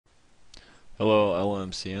Hello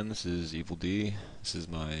LMCN, this is Evil D. This is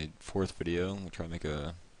my fourth video. We'll try to make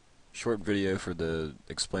a short video for the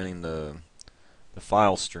explaining the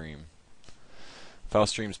file stream. File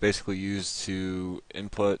stream is basically used to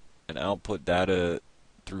input and output data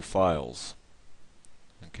through files.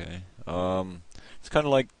 Okay. It's kind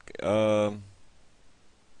of like cout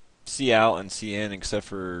and cin, except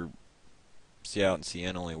for cout and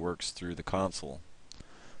cin only works through the console.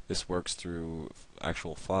 This works through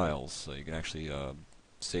actual files, so you can actually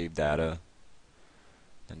save data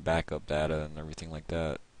and backup data and everything like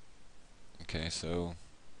that. Okay, so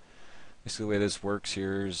basically the way this works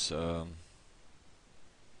here is, if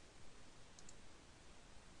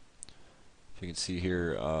you can see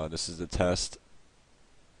here, this is the test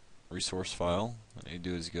resource file. What you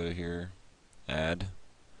do is you go here, add,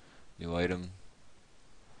 new item,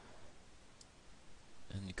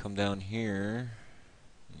 and you come down here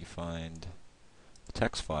and you find the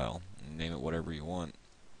text file and name it whatever you want.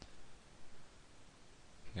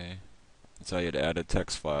 Okay, that's how you'd add a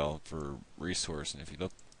text file for resource. And if you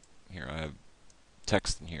look here, I have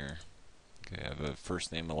text in here. Okay, I have a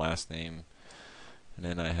first name, a last name, and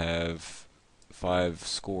then I have 5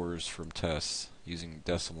 scores from tests using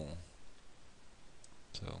decimal.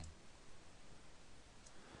 So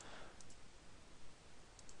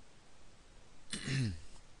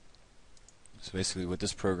so basically what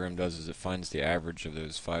this program does is it finds the average of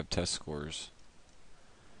those 5 test scores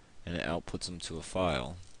and it outputs them to a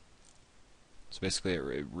file. So basically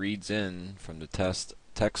it reads in from the text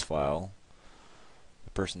file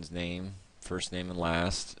the person's name, first name and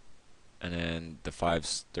last, and then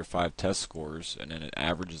their 5 test scores, and then it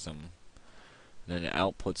averages them, and then it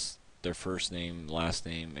outputs their first name, last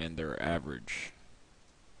name, and their average.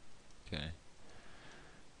 Okay,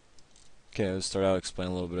 let's start out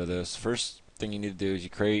explaining a little bit of this. First thing you need to do is you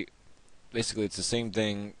create, basically it's the same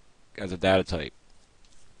thing as a data type.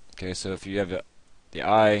 Okay, so if you have the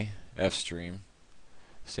I, fstream,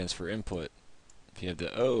 stands for input. If you have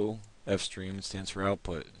the O, fstream, it stands for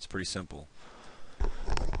output. It's pretty simple.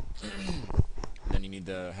 Then you need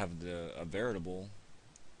to have a variable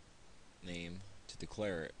name to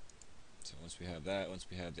declare it. So once we have that, once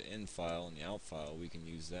we have the in file and the out file, we can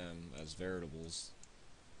use them as variables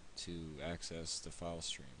to access the file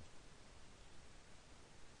stream.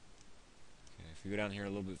 Okay, if you go down here a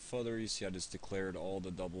little bit further, you see I just declared all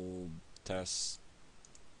the double tests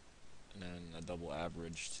and then a double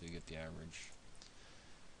average to get the average.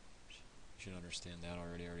 You should understand that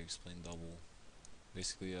already. I already explained double.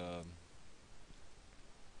 Basically,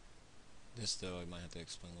 this though I might have to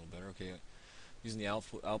explain a little better. Okay, using the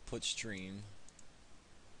output stream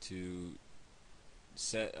to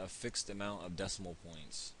set a fixed amount of decimal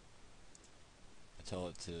points. I tell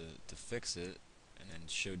it to fix it and then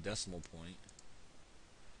show decimal point.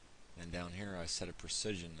 And down here I set a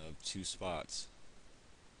precision of 2 spots.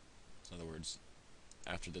 In other words,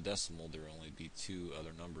 after the decimal there will only be 2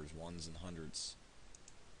 other numbers, ones and hundreds.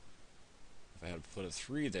 If I had to put a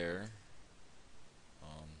 3 there,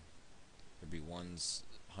 there'd be ones,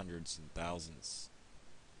 hundreds, and thousands.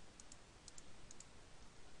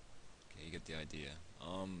 Okay, you get the idea.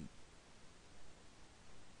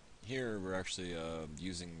 Here we're actually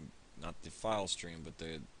using not the file stream, but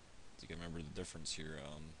you can remember the difference here.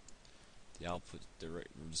 The output, we're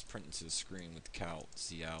just printing to the screen with cout,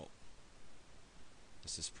 cout.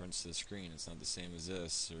 This just prints to the screen. It's not the same as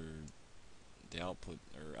this or the output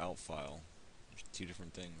or out file. There's 2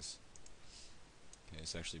 different things. Okay,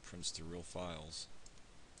 this actually prints to real files.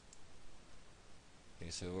 Okay,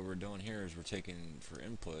 so what we're doing here is we're taking for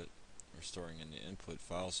input, we're storing in the input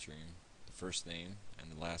file stream the first name and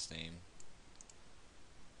the last name,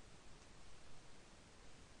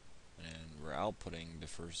 and we're outputting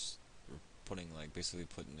we're putting basically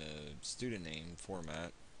putting the student name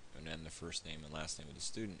format and then the first name and last name of the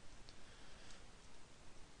student.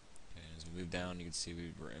 Okay, as we move down, you can see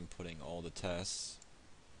we're inputting all the tests,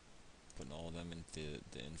 putting all of them into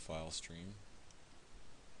the in file stream.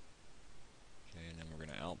 Okay, and then we're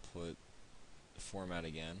going to output the format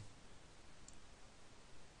again,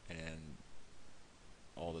 and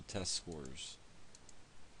all the test scores.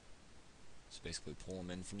 So basically pull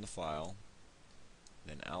them in from the file,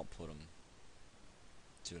 then output them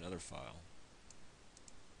to another file.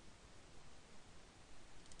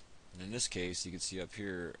 And in this case, you can see up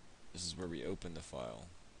here, this is where we open the file.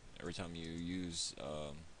 Every time you use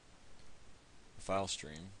a file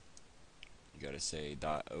stream, you got to say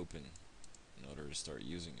 .open in order to start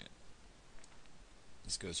using it.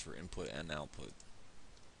 This goes for input and output.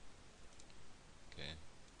 Okay.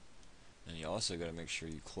 And you also got to make sure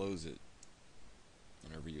you close it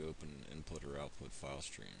whenever you open an input or output file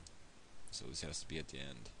stream. so this has to be at the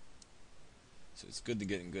end. So it's good to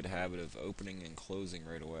get in good habit of opening and closing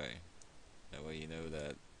right away. That way you know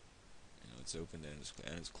that it's opened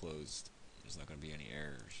and it's closed. There's not going to be any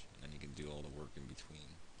errors, and then you can do all the work in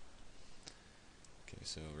between. Okay,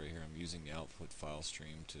 so right here I'm using the output file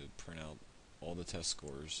stream to print out all the test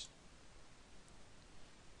scores.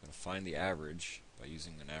 I'm going to find the average by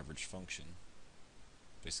using an average function.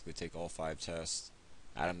 Basically take all 5 tests,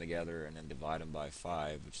 add them together, and then divide them by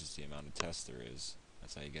 5, which is the amount of tests there is.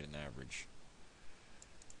 That's how you get an average.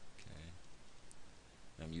 Okay.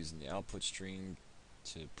 I'm using the output stream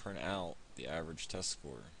to print out the average test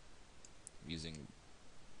score. I'm using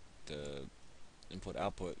the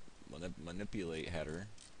input-output manipulate header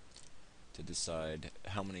to decide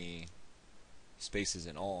how many spaces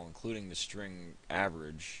in all, including the string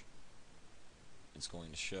average, it's going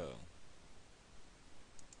to show.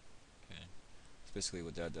 Okay. So basically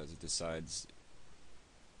what that does, it decides,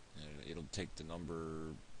 it'll take the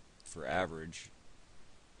number for average,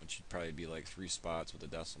 which should probably be like 3 spots with a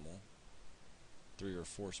decimal, 3 or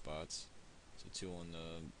 4 spots, so 2 on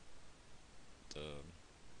the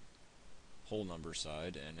whole number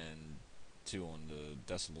side, and then 2 on the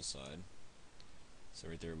decimal side. So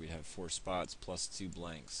right there we'd have 4 spots plus 2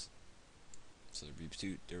 blanks. So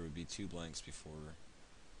there would be 2 blanks before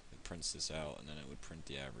it prints this out, and then it would print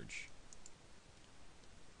the average.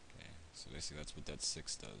 Okay, so basically that's what that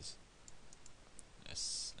 6 does.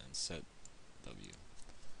 S and set W.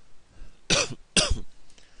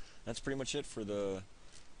 That's pretty much it for the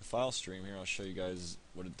file stream here. I'll show you guys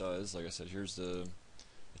what it does. Like I said, here's the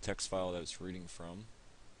text file that it's reading from.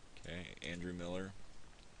 Okay, Andrew Miller,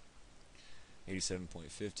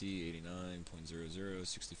 87.50, 89.00,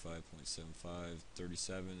 65.75,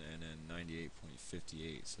 37, and then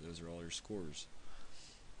 98.58. So those are all your scores.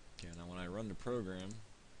 Okay, now when I run the program,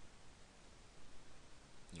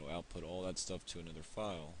 it'll output all that stuff to another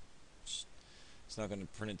file. It's not going to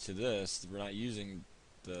print it to this. We're not using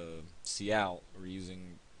the cout.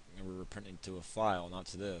 We're printing it to a file, not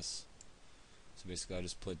to this. So basically, I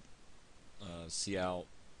just put cout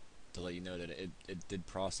to let you know that it did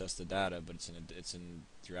process the data, but it's in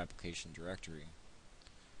your application directory.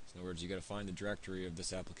 So in other words, you got to find the directory of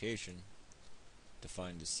this application to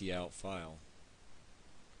find the cout file.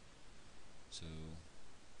 So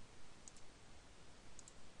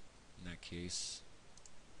in that case,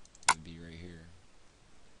 it would be right here.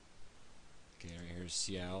 Okay, right here's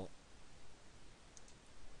cout,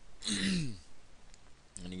 and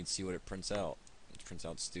you can see what it prints out. It prints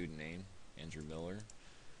out student name, Andrew Miller,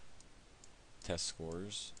 test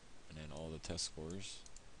scores, and then all the test scores,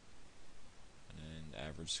 and then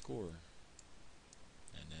average score,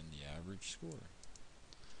 and then the average score.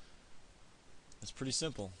 That's pretty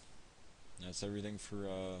simple. That's everything for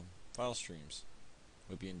file streams.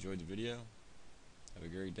 Hope you enjoyed the video. Have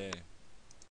a great day.